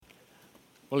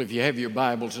Well, if you have your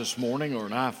Bibles this morning or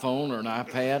an iPhone or an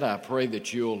iPad, I pray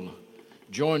that you'll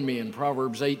join me in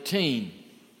Proverbs 18.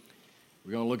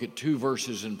 We're going to look at two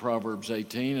verses in Proverbs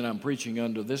 18, and I'm preaching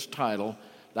under this title,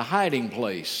 The Hiding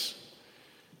Place.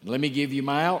 Let me give you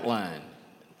my outline.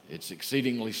 It's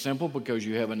exceedingly simple because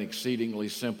you have an exceedingly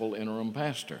simple interim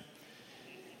pastor.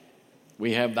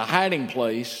 We have the hiding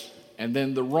place and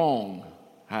then the wrong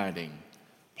hiding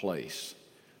place.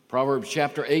 Proverbs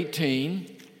chapter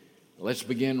 18. Let's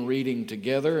begin reading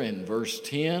together in verse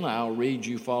 10. I'll read,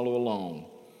 you follow along.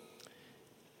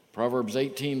 Proverbs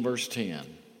 18, verse 10.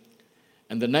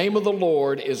 And the name of the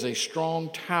Lord is a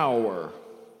strong tower.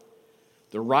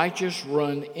 The righteous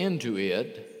run into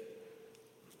it,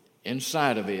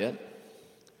 inside of it,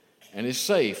 and is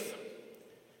safe.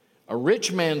 A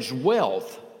rich man's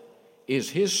wealth is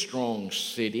his strong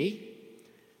city,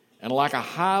 and like a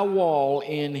high wall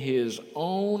in his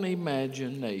own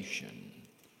imagination.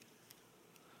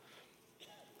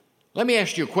 Let me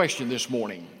ask you a question this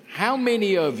morning. How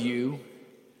many of you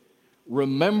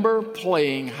remember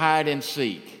playing hide and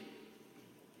seek?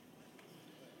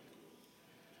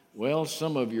 Well,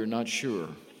 some of you are not sure.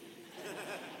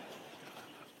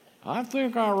 I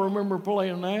think I remember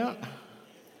playing that.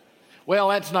 Well,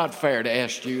 that's not fair to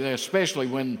ask you, especially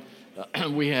when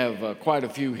we have quite a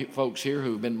few folks here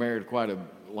who've been married quite a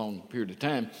long period of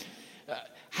time.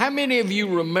 How many of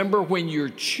you remember when your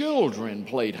children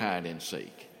played hide and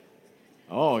seek?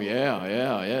 Oh, yeah,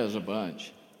 there's a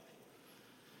bunch.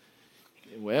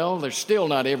 Well, there's still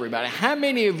not everybody. How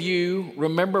many of you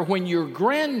remember when your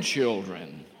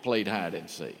grandchildren played hide and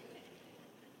seek?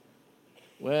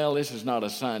 Well, this is not a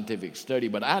scientific study,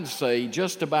 but I'd say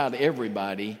just about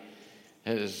everybody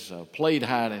has played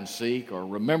hide and seek or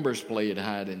remembers playing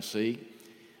hide and seek.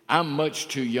 I'm much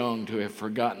too young to have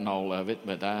forgotten all of it,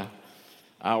 but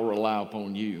I'll rely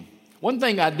upon you. One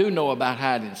thing I do know about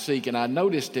hide and seek, and I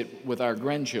noticed it with our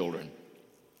grandchildren,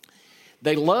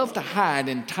 they love to hide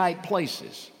in tight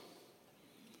places.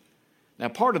 Now,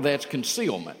 part of that's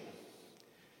concealment.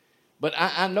 But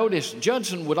I noticed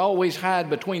Judson would always hide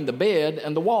between the bed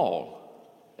and the wall,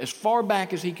 as far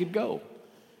back as he could go.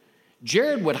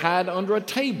 Jared would hide under a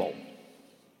table.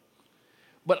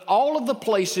 But all of the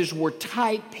places were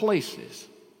tight places.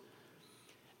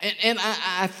 And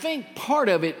I think part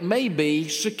of it may be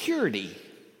security.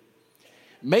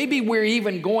 Maybe we're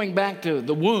even going back to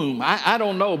the womb. I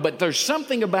don't know, but there's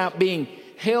something about being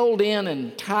held in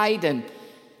and tight and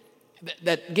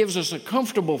that gives us a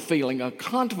comfortable feeling, a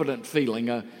confident feeling,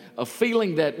 a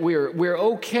feeling that we're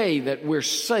okay, that we're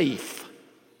safe.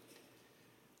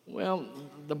 Well,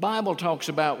 the Bible talks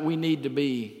about we need to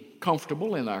be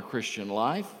comfortable in our Christian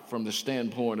life from the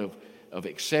standpoint of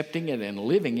accepting it and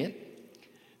living it.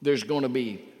 There's going to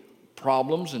be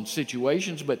problems and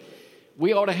situations, but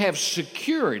we ought to have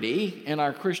security in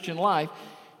our Christian life,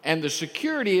 and the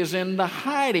security is in the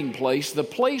hiding place, the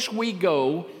place we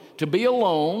go to be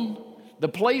alone, the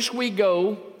place we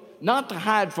go not to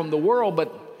hide from the world,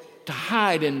 but to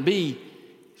hide and be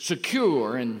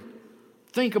secure and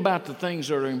think about the things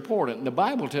that are important. And the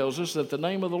Bible tells us that the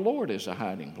name of the Lord is a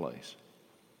hiding place.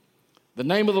 The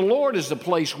name of the Lord is the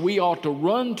place we ought to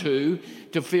run to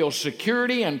feel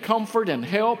security and comfort and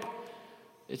help.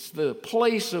 It's the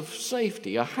place of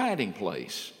safety, a hiding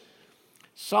place.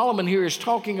 Solomon here is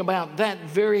talking about that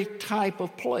very type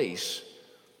of place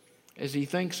as he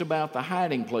thinks about the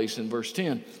hiding place in verse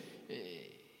 10.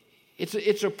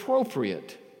 It's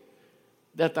appropriate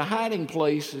that the hiding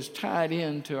place is tied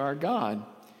into our God.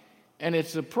 And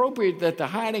it's appropriate that the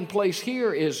hiding place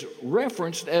here is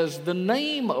referenced as the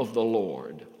name of the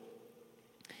Lord.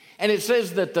 And it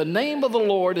says that the name of the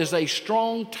Lord is a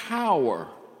strong tower.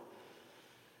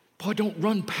 Boy, don't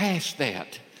run past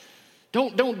that.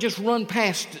 Don't just run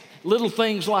past little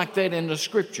things like that in the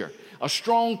Scripture. A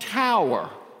strong tower.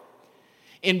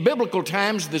 In biblical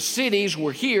times, the cities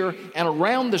were here, and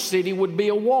around the city would be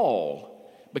a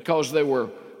wall because there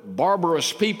were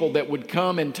barbarous people that would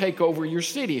come and take over your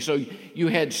city. So you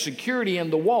had security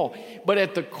in the wall. But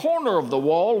at the corner of the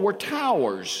wall were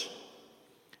towers.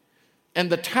 And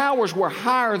the towers were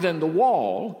higher than the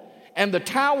wall. And the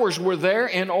towers were there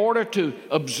in order to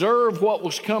observe what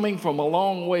was coming from a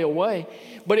long way away.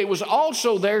 But it was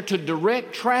also there to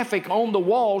direct traffic on the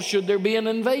wall should there be an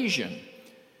invasion.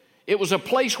 It was a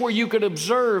place where you could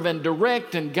observe and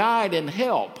direct and guide and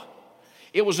help.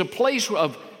 It was a place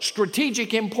of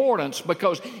strategic importance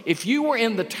because if you were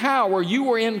in the tower, you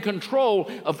were in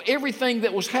control of everything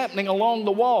that was happening along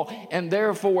the wall, and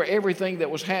therefore everything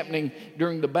that was happening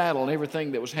during the battle and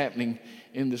everything that was happening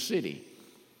in the city.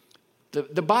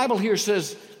 The Bible here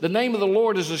says the name of the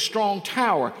Lord is a strong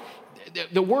tower.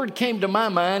 the word came to my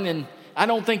mind, and I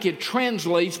don't think it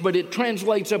translates, but it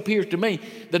translates up here to me.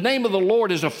 The name of the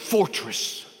Lord is a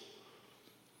fortress,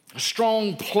 a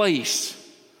strong place,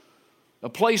 a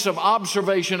place of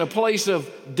observation, a place of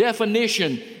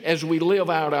definition as we live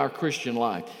out our Christian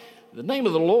life. The name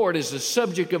of the Lord is the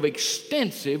subject of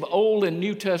extensive Old and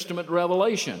New Testament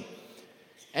revelation.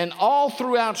 And all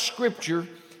throughout Scripture,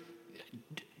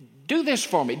 do this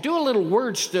for me. Do a little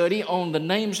word study on the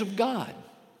names of God.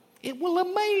 It will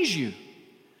amaze you.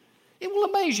 It will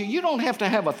amaze you. You don't have to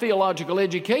have a theological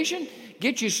education.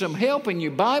 Get you some help in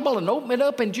your Bible and open it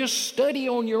up and just study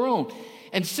on your own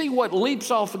and see what leaps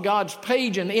off of God's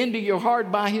page and into your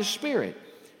heart by His Spirit.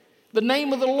 The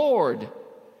name of the Lord,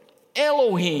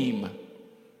 Elohim,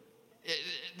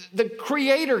 the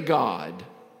Creator God.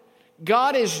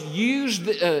 God is used,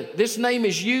 this name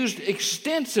is used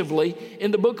extensively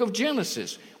in the book of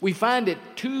Genesis. We find it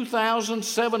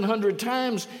 2,700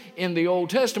 times in the Old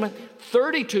Testament,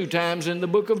 32 times in the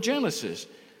book of Genesis.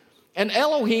 And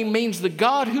Elohim means the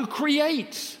God who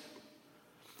creates.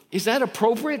 Is that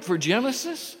appropriate for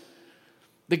Genesis?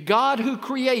 The God who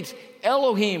creates,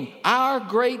 Elohim, our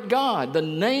great God. The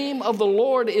name of the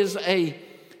Lord is a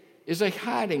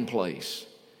hiding place.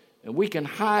 And we can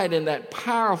hide in that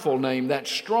powerful name, that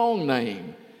strong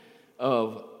name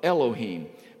of Elohim.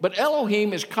 But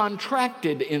Elohim is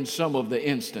contracted in some of the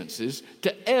instances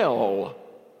to El,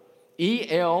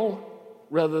 E-L,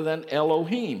 rather than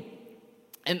Elohim.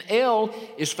 And El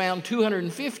is found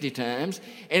 250 times,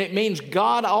 and it means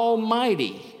God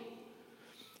Almighty.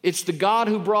 It's the God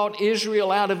who brought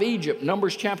Israel out of Egypt,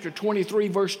 Numbers chapter 23,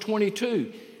 verse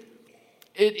 22.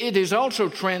 It is also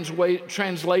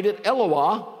translated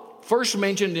Eloah, first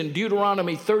mentioned in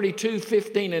Deuteronomy 32,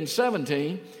 15, and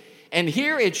 17. And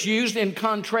here it's used in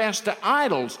contrast to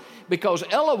idols because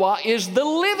Eloah is the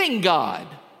living God.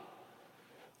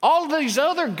 All these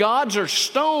other gods are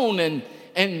stone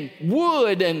and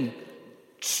wood and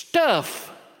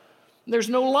stuff. There's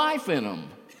no life in them.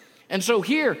 And so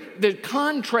here, the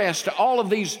contrast to all of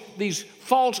these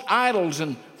false idols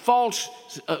and false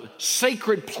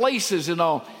sacred places and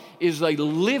all is a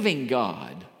living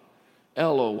God,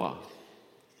 Eloah.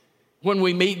 When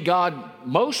we meet God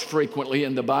most frequently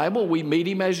in the Bible, we meet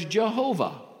Him as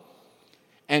Jehovah.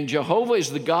 And Jehovah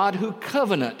is the God who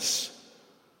covenants.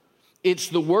 It's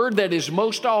the word that is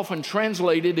most often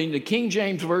translated in the King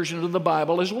James Version of the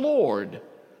Bible as Lord.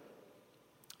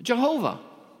 Jehovah,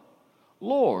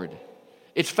 Lord.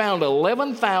 It's found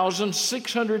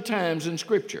 11,600 times in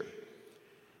Scripture.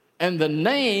 And the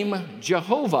name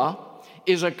Jehovah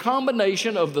is a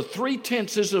combination of the three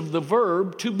tenses of the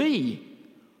verb to be.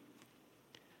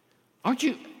 Aren't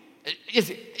you?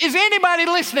 Is anybody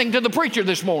listening to the preacher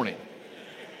this morning?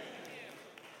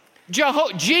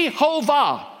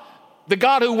 Jehovah, the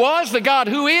God who was, the God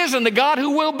who is, and the God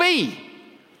who will be.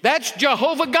 That's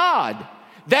Jehovah God.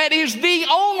 That is the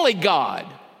only God.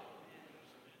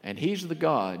 And He's the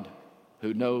God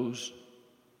who knows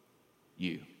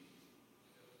you.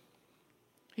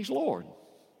 He's Lord.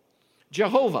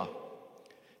 Jehovah.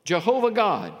 Jehovah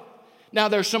God. Now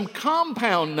there's some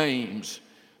compound names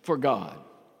for God.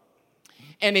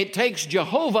 And it takes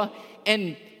Jehovah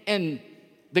and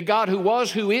the God who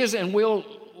was, who is, and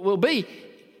will be.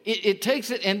 It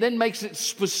takes it and then makes it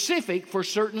specific for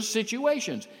certain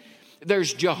situations.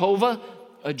 There's Jehovah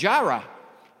Jireh.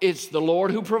 It's the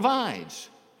Lord who provides.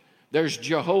 There's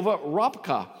Jehovah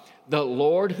Rapha, the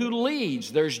Lord who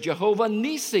leads. There's Jehovah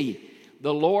Nissi,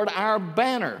 the Lord our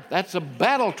banner. That's a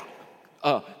battle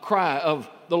cry of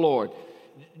the Lord.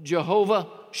 Jehovah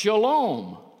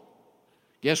Shalom.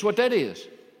 Guess what that is?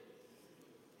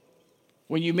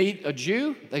 When you meet a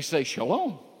Jew, they say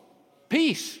Shalom,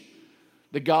 peace,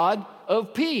 the God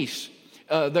of peace.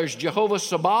 There's Jehovah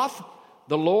Sabaoth,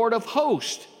 the Lord of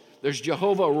hosts. There's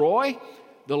Jehovah Roy,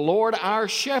 the Lord our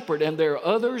shepherd, and there are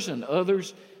others and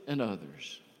others and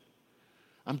others.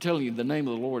 I'm telling you, the name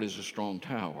of the Lord is a strong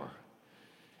tower.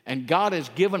 And God has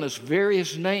given us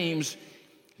various names,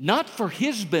 not for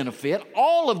His benefit.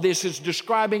 All of this is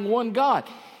describing one God.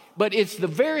 But it's the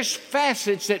various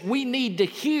facets that we need to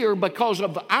hear because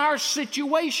of our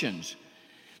situations.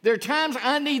 There are times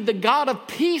I need the God of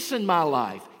peace in my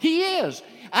life. He is.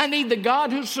 I need the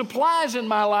God who supplies in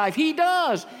my life. He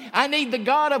does. I need the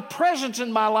God of presence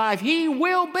in my life. He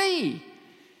will be.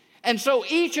 And so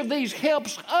each of these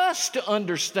helps us to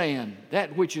understand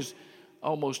that which is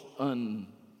almost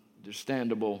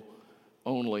understandable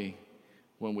only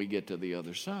when we get to the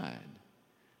other side.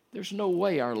 There's no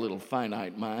way our little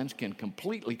finite minds can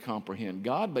completely comprehend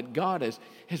God, but God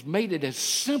has made it as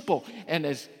simple and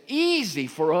as easy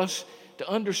for us to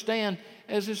understand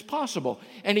as is possible.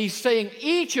 And he's saying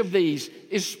each of these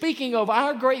is speaking of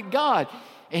our great God,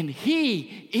 and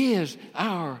he is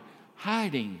our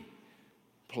hiding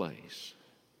place.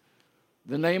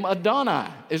 The name Adonai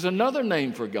is another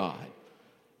name for God.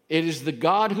 It is the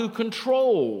God who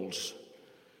controls.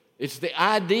 It's the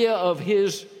idea of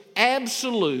his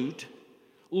absolute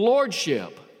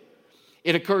lordship.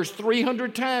 It occurs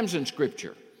 300 times in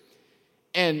Scripture.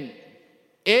 And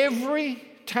every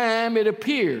time it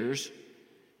appears,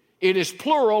 it is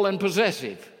plural and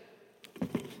possessive.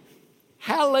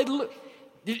 Hallelujah.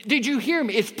 Did you hear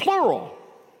me? It's plural.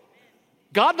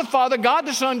 God the Father, God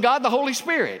the Son, God the Holy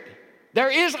Spirit. There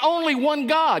is only one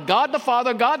God, God the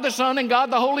Father, God the Son, and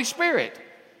God the Holy Spirit.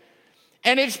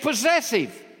 And it's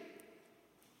possessive.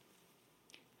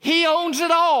 He owns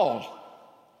it all.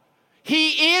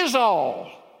 He is all.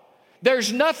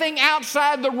 There's nothing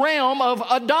outside the realm of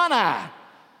Adonai,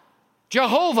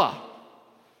 Jehovah,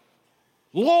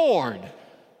 Lord,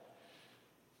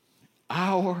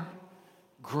 our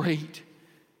great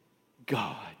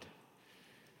God.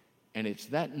 And it's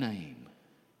that name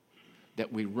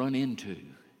that we run into.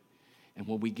 And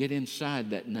when we get inside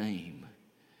that name,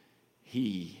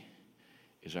 he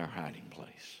is our hiding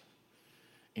place.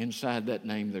 Inside that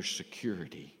name, there's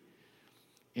security.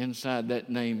 Inside that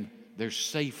name, there's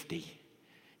safety.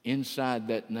 Inside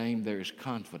that name, there's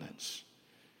confidence.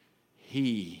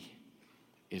 He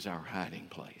is our hiding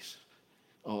place.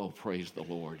 Oh, praise the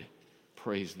Lord.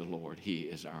 Praise the Lord. He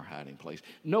is our hiding place.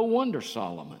 No wonder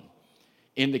Solomon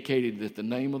indicated that the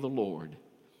name of the Lord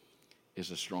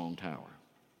is a strong tower.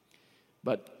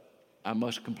 But I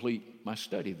must complete my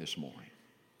study this morning.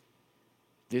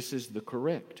 This is the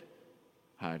correct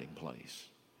hiding place,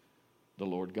 the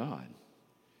Lord God.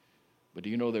 But do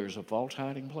you know there's a false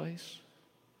hiding place?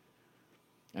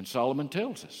 And Solomon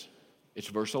tells us. It's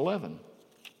verse 11.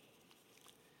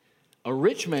 A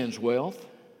rich man's wealth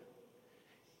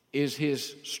is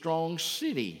his strong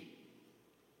city.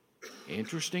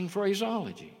 Interesting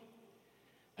phraseology.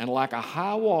 And like a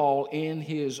high wall in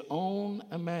his own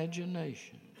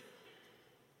imagination.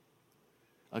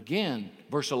 Again,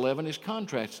 verse 11 is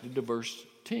contrasted to verse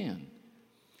 10.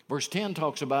 Verse 10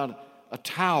 talks about a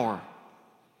tower,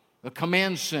 a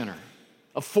command center,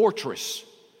 a fortress.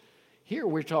 Here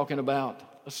we're talking about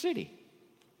a city.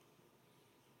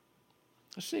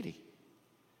 A city.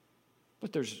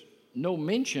 But there's no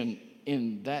mention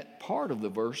in that part of the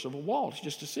verse of a wall. It's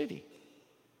just a city.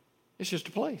 It's just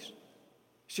a place.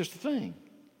 It's just a thing.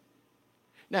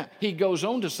 Now, he goes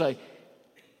on to say,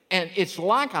 and it's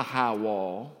like a high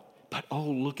wall, but oh,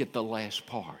 look at the last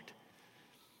part.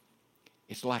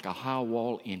 It's like a high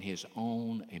wall in his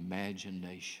own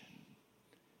imagination.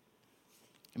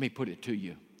 Let me put it to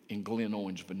you in Glenn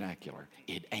Owens' vernacular.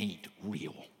 It ain't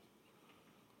real.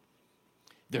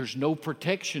 There's no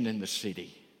protection in the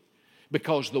city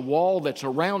because the wall that's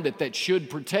around it that should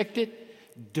protect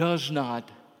it does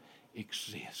not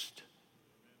exist.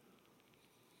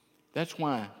 That's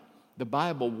why the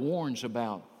Bible warns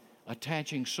about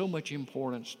attaching so much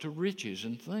importance to riches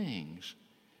and things.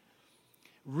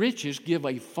 Riches give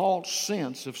a false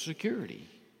sense of security.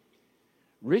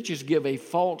 Riches give a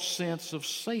false sense of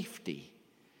safety.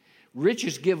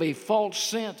 Riches give a false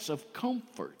sense of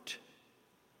comfort.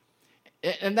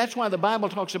 And that's why the Bible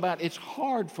talks about it's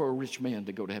hard for a rich man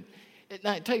to go to heaven.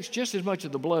 Now, it takes just as much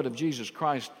of the blood of Jesus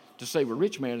Christ to save a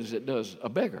rich man as it does a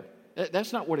beggar.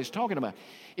 That's not what it's talking about.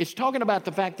 It's talking about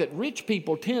the fact that rich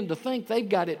people tend to think they've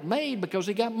got it made because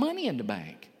they got money in the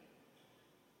bank.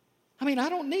 I mean, I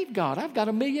don't need God. I've got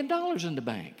 $1 million in the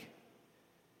bank.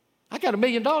 I got $1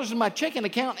 million in my checking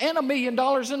account and $1 million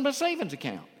in my savings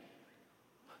account.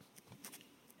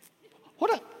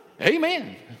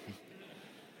 Amen.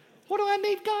 What do I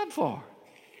need God for?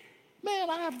 Man,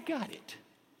 I've got it.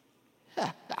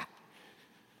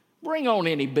 Bring on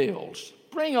any bills.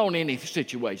 Bring on any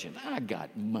situation. I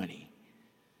got money.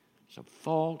 It's a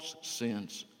false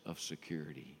sense of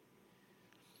security.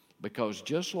 Because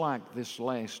just like this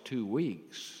last 2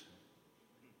 weeks,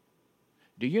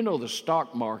 do you know the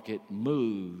stock market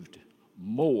moved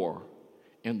more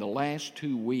in the last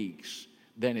 2 weeks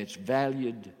than it's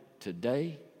valued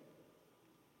today?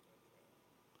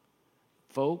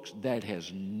 Folks, that has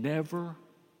never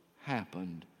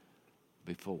happened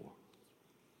before.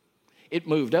 It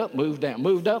moved up, moved down,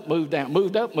 moved up, moved down,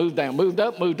 moved up, moved down, moved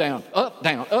up, moved down, up,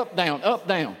 down, up, down, up,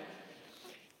 down.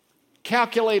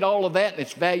 Calculate all of that and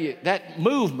its value. That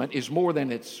movement is more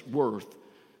than it's worth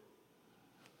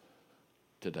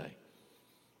today.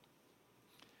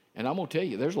 And I'm going to tell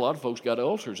you, there's a lot of folks got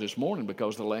ulcers this morning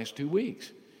because of the last 2 weeks.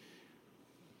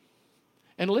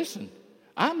 And listen,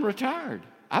 I'm retired.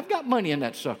 I've got money in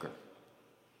that sucker.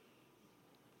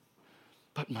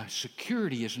 But my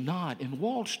security is not in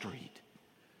Wall Street.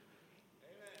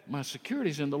 My security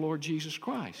is in the Lord Jesus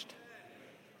Christ.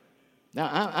 Now,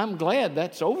 I'm glad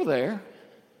that's over there,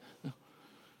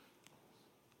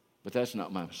 but that's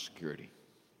not my security.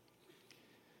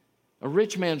 A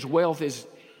rich man's wealth is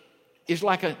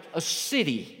like a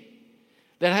city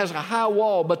that has a high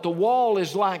wall, but the wall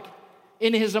is like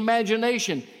in his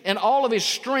imagination, and all of his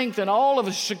strength and all of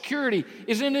his security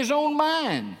is in his own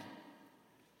mind.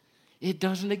 It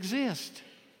doesn't exist.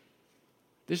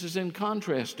 This is in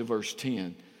contrast to verse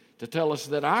 10 to tell us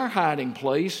that our hiding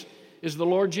place is the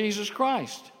Lord Jesus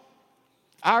Christ,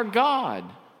 our God.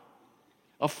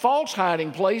 A false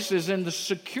hiding place is in the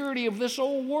security of this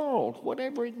old world,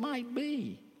 whatever it might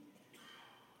be.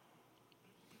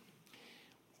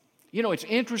 You know, it's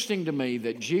interesting to me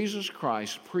that Jesus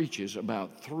Christ preaches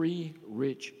about 3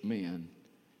 rich men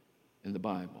in the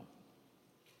Bible.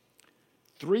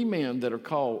 3 men that are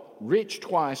called rich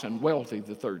twice and wealthy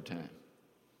the third time.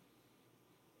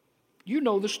 You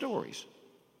know the stories.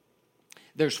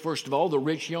 There's, first of all, the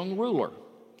rich young ruler.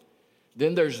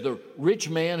 Then there's the rich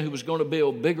man who was going to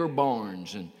build bigger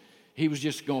barns, and he was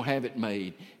just going to have it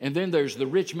made. And then there's the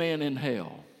rich man in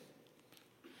hell.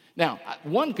 Now,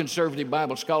 one conservative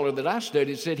Bible scholar that I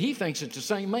studied said he thinks it's the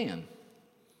same man.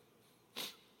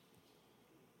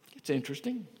 It's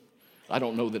interesting. I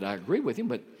don't know that I agree with him,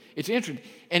 but it's interesting.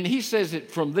 And he says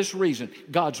it from this reason: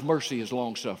 God's mercy is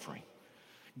long-suffering.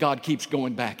 God keeps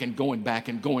going back and going back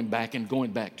and going back and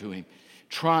going back to him,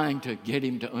 trying to get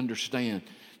him to understand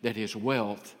that his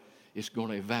wealth is going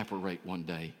to evaporate one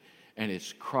day, and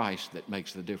it's Christ that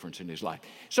makes the difference in his life.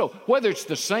 So whether it's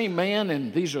the same man,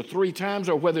 and these are 3 times,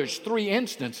 or whether it's 3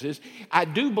 instances, I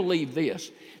do believe this.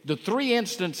 The 3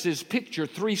 instances picture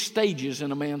 3 stages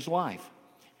in a man's life,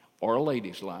 or a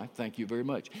lady's life. Thank you very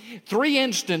much. 3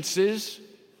 instances,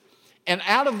 and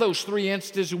out of those 3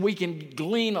 instances, we can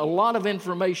glean a lot of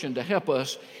information to help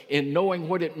us in knowing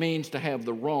what it means to have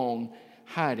the wrong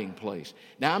hiding place.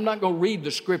 Now, I'm not going to read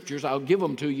the scriptures. I'll give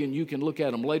them to you, and you can look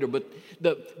at them later. But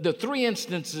the 3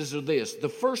 instances are this. The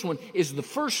first one is the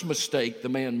first mistake the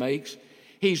man makes.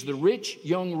 He's the rich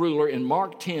young ruler in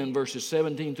Mark 10, verses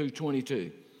 17 through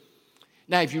 22.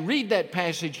 Now, if you read that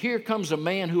passage, here comes a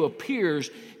man who appears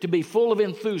to be full of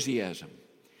enthusiasm.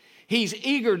 He's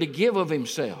eager to give of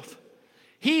himself.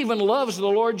 He even loves the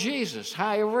Lord Jesus.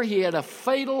 However, he had a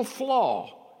fatal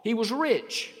flaw. He was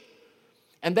rich.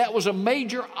 And that was a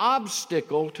major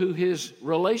obstacle to his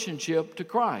relationship to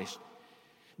Christ.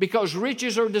 Because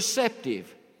riches are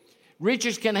deceptive.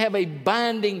 Riches can have a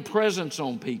binding presence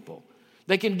on people.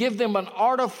 They can give them an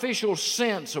artificial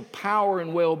sense of power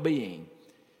and well-being.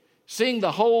 Seeing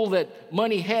the hold that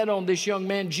money had on this young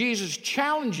man, Jesus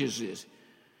challenges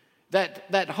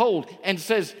that hold and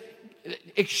says,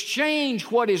 exchange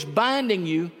what is binding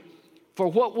you for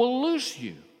what will loose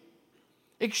you.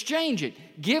 Exchange it.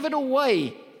 Give it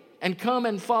away and come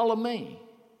and follow me.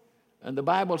 And the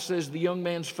Bible says the young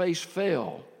man's face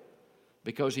fell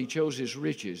because he chose his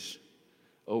riches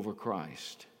over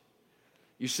Christ.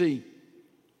 You see,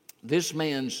 this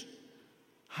man's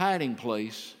hiding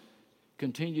place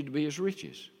continued to be his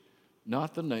riches,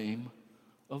 not the name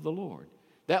of the Lord.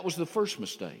 That was the first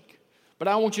mistake. But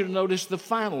I want you to notice the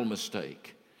final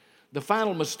mistake. The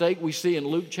final mistake we see in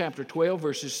Luke chapter 12,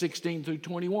 verses 16 through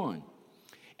 21.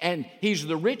 And he's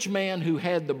the rich man who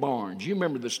had the barns. You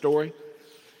remember the story?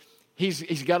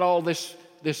 He's got all this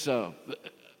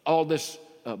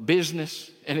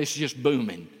business, and it's just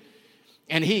booming.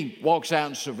 And he walks out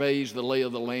and surveys the lay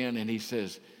of the land, and he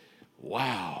says,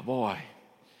 wow, boy,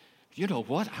 you know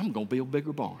what? I'm going to build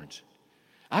bigger barns.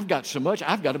 I've got so much,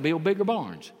 I've got to build bigger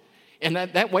barns. And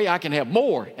that way I can have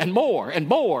more and more and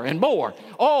more and more.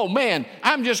 Oh, man,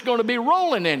 I'm just going to be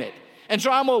rolling in it. And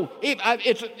so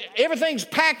everything's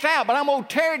packed out, but I'm going to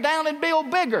tear it down and build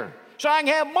bigger so I can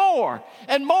have more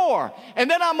and more.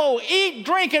 And then I'm going to eat,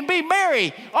 drink, and be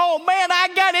merry. Oh, man, I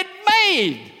got it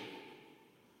made.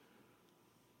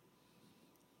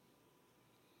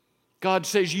 God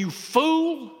says, you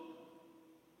fool,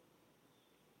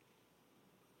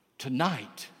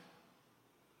 tonight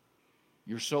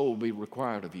your soul will be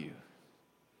required of you.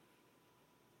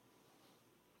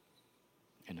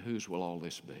 And whose will all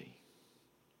this be?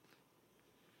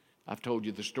 I've told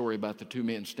you the story about the 2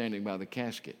 men standing by the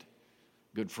casket.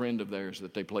 Good friend of theirs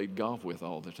that they played golf with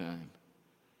all the time.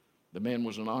 The man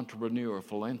was an entrepreneur, a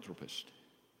philanthropist.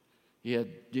 He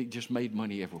just made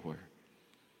money everywhere.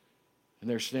 And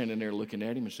they're standing there looking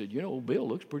at him and said, you know, old Bill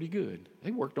looks pretty good.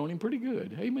 They worked on him pretty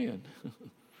good. Amen.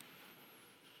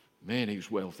 Man, he was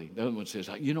wealthy. The other one says,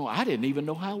 you know, I didn't even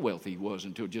know how wealthy he was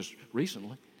until just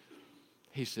recently.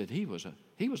 He said he was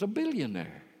a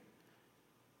billionaire.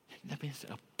 That means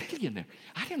a billionaire.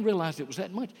 I didn't realize it was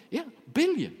that much. Yeah,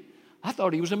 billion. I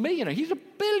thought he was a millionaire. He's a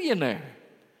billionaire.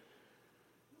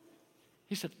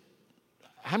 He said,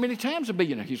 how many times a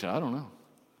billionaire? He said, I don't know.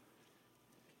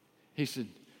 He said,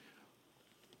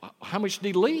 how much did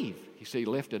he leave? He said, he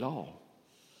left it all.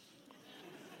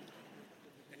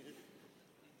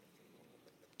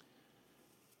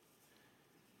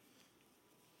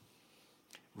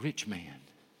 Rich man.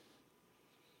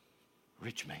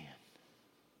 Rich man.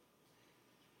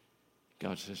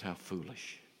 God says, how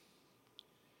foolish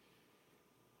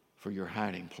for your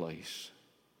hiding place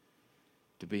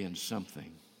to be in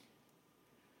something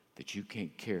that you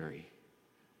can't carry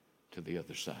to the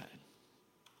other side.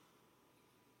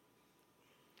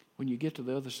 When you get to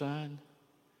the other side,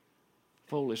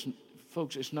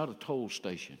 folks, it's not a toll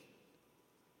station.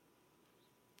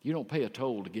 You don't pay a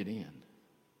toll to get in.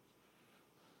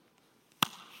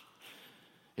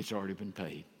 It's already been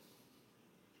paid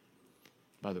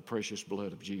by the precious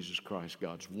blood of Jesus Christ,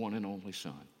 God's one and only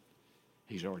Son.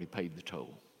 He's already paid the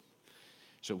toll.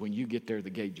 So when you get there, the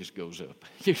gate just goes up.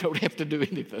 You don't have to do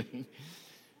anything.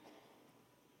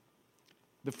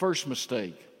 The first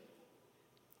mistake,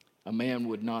 a man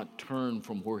would not turn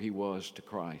from where he was to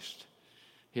Christ.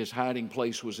 His hiding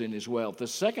place was in his wealth. The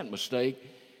second mistake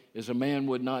is a man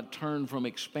would not turn from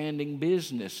expanding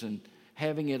business and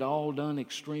having it all done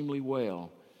extremely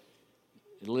well.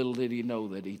 Little did he know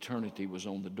that eternity was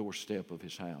on the doorstep of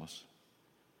his house.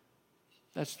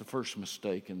 That's the first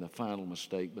mistake and the final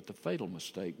mistake, but the fatal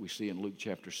mistake we see in Luke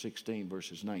chapter 16,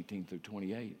 verses 19 through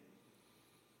 28.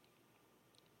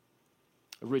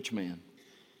 A rich man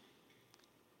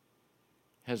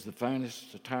has the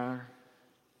finest attire,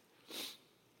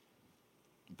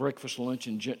 breakfast, lunch,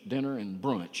 and dinner, and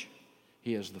brunch.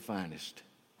 He has the finest.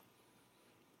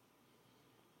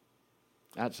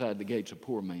 Outside the gate's a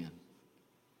poor man.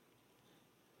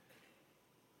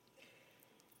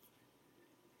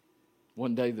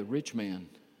 One day the rich man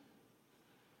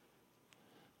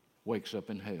wakes up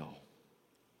in hell.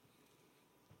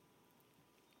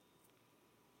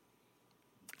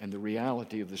 And the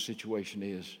reality of the situation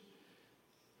is,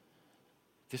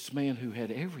 this man who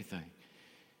had everything,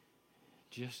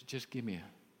 just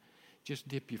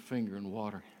dip your finger in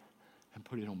water and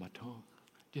put it on my tongue.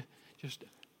 Just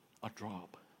a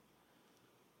drop.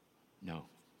 No.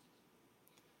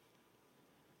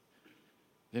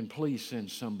 Then please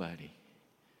send somebody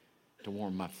to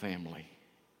warn my family,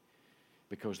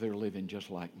 because they're living just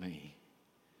like me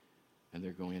and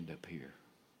they're going to end up here.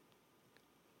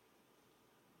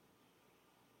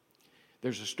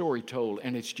 There's a story told,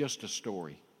 and it's just a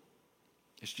story.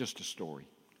 It's just a story.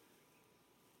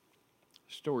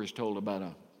 The story is told about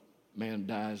a man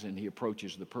dies and he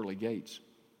approaches the pearly gates.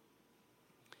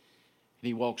 And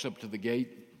he walks up to the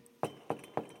gate.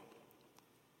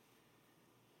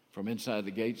 From inside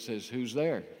the gate says, who's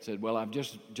there? He said, well, I've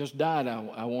just died.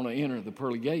 I want to enter the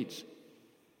pearly gates.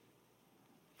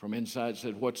 From inside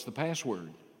said, what's the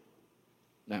password?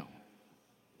 Now,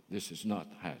 this is not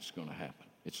how it's going to happen.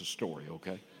 It's a story,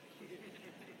 okay?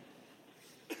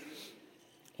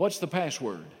 What's the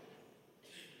password?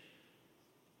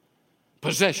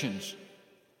 Possessions.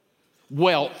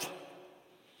 Wealth.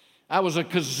 I was a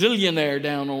gazillionaire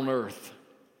down on earth.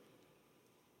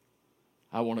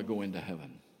 I want to go into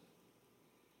heaven.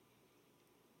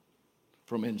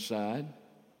 From inside,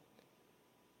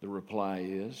 the reply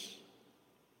is,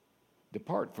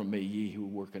 depart from me, ye who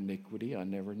work iniquity, I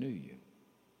never knew you.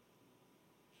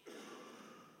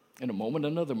 In a moment,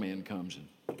 another man comes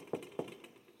in.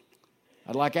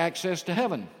 I'd like access to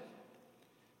heaven.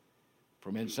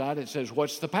 From inside, it says,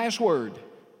 what's the password?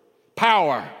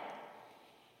 Power.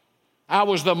 I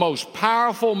was the most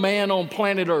powerful man on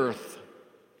planet Earth.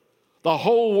 The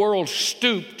whole world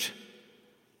stooped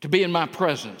to be in my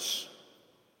presence.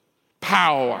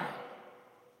 Power.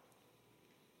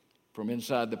 From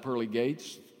inside the pearly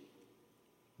gates,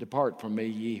 depart from me,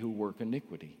 ye who work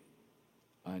iniquity.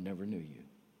 I never knew you.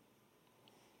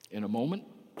 In a moment,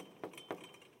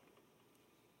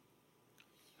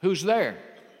 who's there?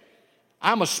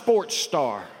 I'm a sports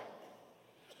star.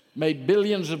 Made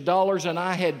billions of dollars, and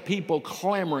I had people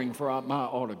clamoring for my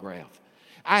autograph.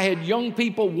 I had young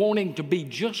people wanting to be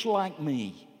just like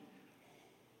me.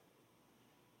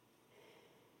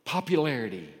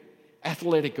 Popularity,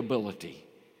 athletic ability,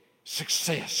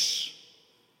 success.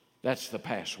 That's the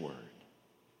password.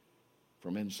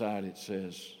 From inside it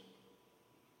says,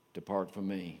 depart from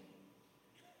me,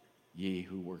 ye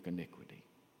who work iniquity.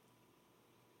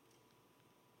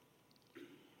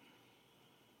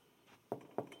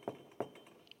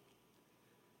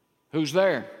 Who's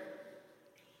there?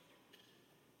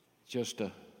 just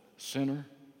a sinner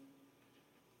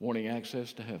wanting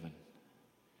access to heaven.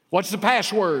 What's the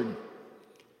password?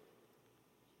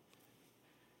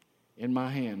 In my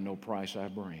hand no price I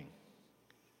bring,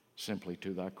 simply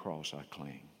to thy cross I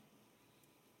cling.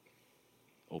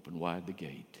 Open wide the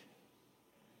gate,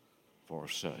 for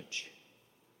such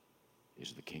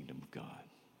is the kingdom of God.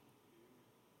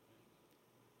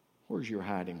 Where's your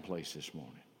hiding place this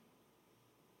morning?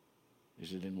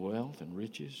 Is it in wealth and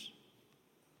riches?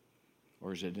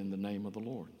 Or is it in the name of the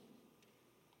Lord?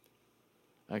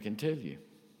 I can tell you,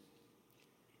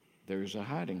 there's a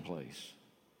hiding place,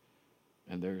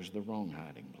 and there's the wrong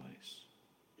hiding place.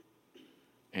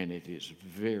 And it is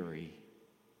very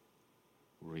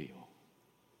real.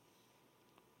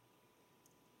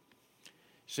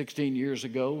 16 years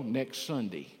ago, next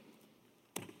Sunday,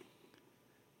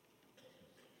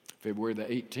 February the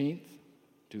 18th,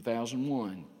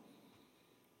 2001,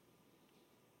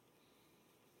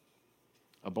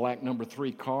 a black number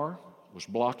 3 car was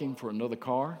blocking for another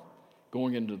car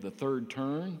going into the third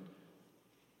turn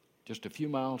just a few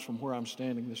miles from where I'm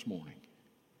standing this morning.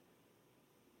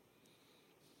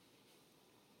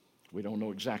 We don't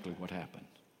know exactly what happened.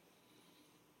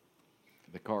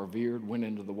 The car veered, went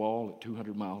into the wall at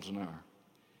 200 miles an hour.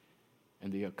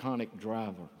 And the iconic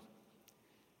driver,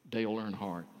 Dale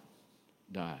Earnhardt,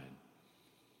 died.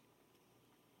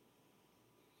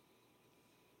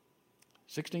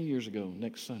 16 years ago,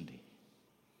 next Sunday.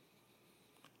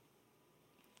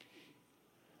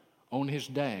 On his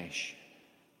dash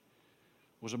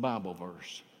was a Bible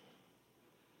verse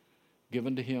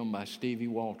given to him by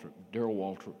Darrell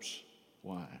Waltrip's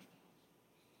wife.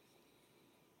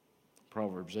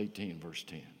 Proverbs 18, verse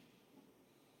 10.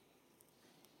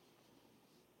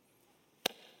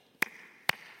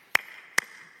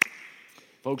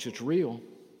 Folks, it's real.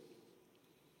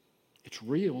 It's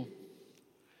real.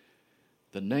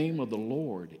 The name of the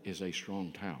Lord is a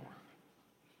strong tower.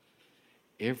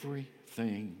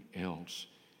 Everything else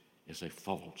is a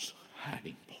false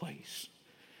hiding place.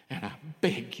 And I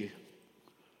beg you,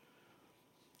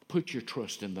 put your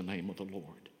trust in the name of the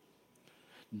Lord.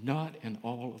 Not in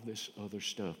all of this other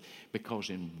stuff, because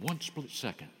in one split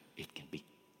second, it can be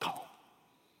gone.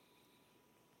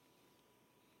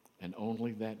 And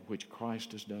only that which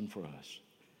Christ has done for us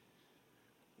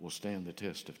will stand the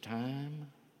test of time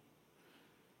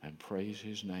and praise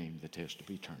his name the test of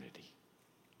eternity.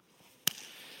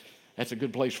 That's a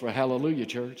good place for a hallelujah,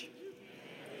 church.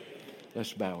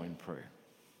 Let's bow in prayer.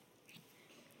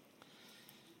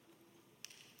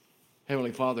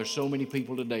 Heavenly Father, so many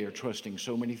people today are trusting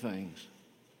so many things.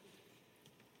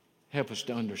 Help us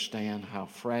to understand how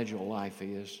fragile life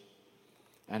is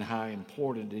and how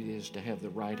important it is to have the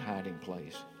right hiding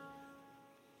place.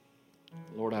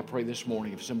 Lord, I pray this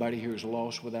morning if somebody here is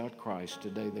lost without Christ,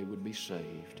 today they would be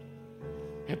saved.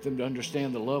 Help them to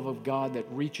understand the love of God that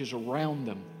reaches around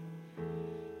them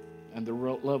and the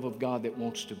love of God that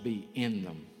wants to be in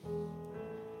them.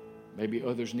 Maybe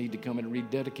others need to come and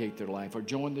rededicate their life or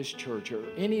join this church or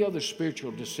any other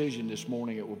spiritual decision this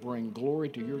morning that will bring glory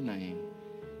to your name.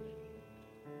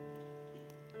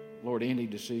 Lord, any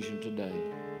decision today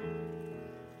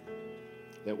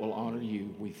that will honor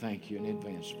you, we thank you in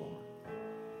advance for.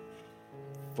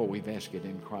 For we've asked it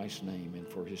in Christ's name and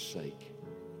for his sake.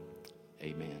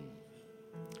 Amen.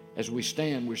 As we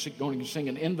stand, we're going to sing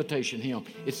an invitation hymn.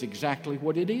 It's exactly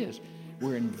what it is.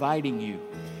 We're inviting you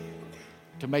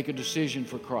to make a decision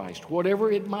for Christ,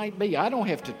 whatever it might be. I don't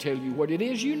have to tell you what it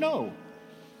is, you know.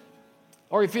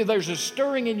 Or if there's a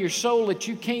stirring in your soul that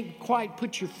you can't quite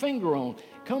put your finger on,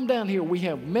 come down here. We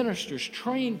have ministers,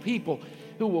 trained people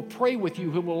who will pray with you,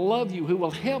 who will love you, who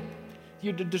will help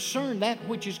you to discern that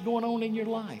which is going on in your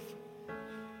life.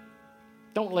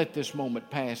 Don't let this moment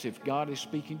pass if God is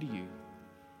speaking to you.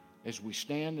 As we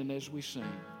stand and as we sing,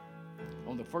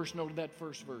 on the first note of that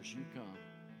first verse, you come.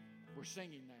 We're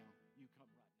singing now.